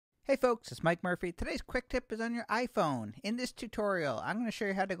Hey folks, it's Mike Murphy. Today's quick tip is on your iPhone. In this tutorial, I'm going to show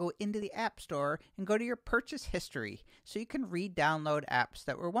you how to go into the App Store and go to your purchase history so you can re-download apps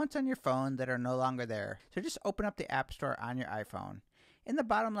that were once on your phone that are no longer there. So just open up the App Store on your iPhone. In the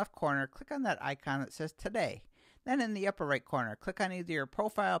bottom left corner, click on that icon that says Today. Then in the upper right corner, click on either your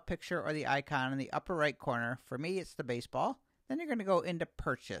profile picture or the icon in the upper right corner. For me, it's the baseball. Then you're going to go into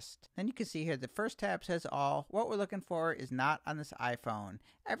Purchased. Then you can see here the first tab says All. What we're looking for is not on this iPhone.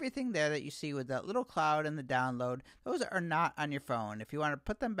 Everything there that you see with that little cloud and the download, those are not on your phone. If you want to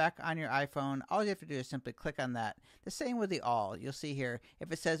put them back on your iPhone, all you have to do is simply click on that. The same with the All. You'll see here,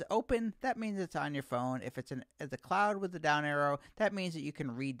 if it says Open, that means it's on your phone. If it's in the cloud with the down arrow, that means that you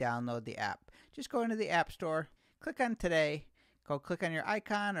can re-download the app. Just go into the App Store, click on Today, go click on your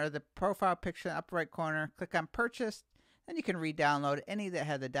icon or the profile picture in the upper right corner, click on Purchased. Then you can re-download any that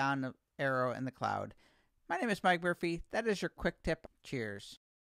had the down arrow in the cloud. My name is Mike Murphy. That is your quick tip. Cheers.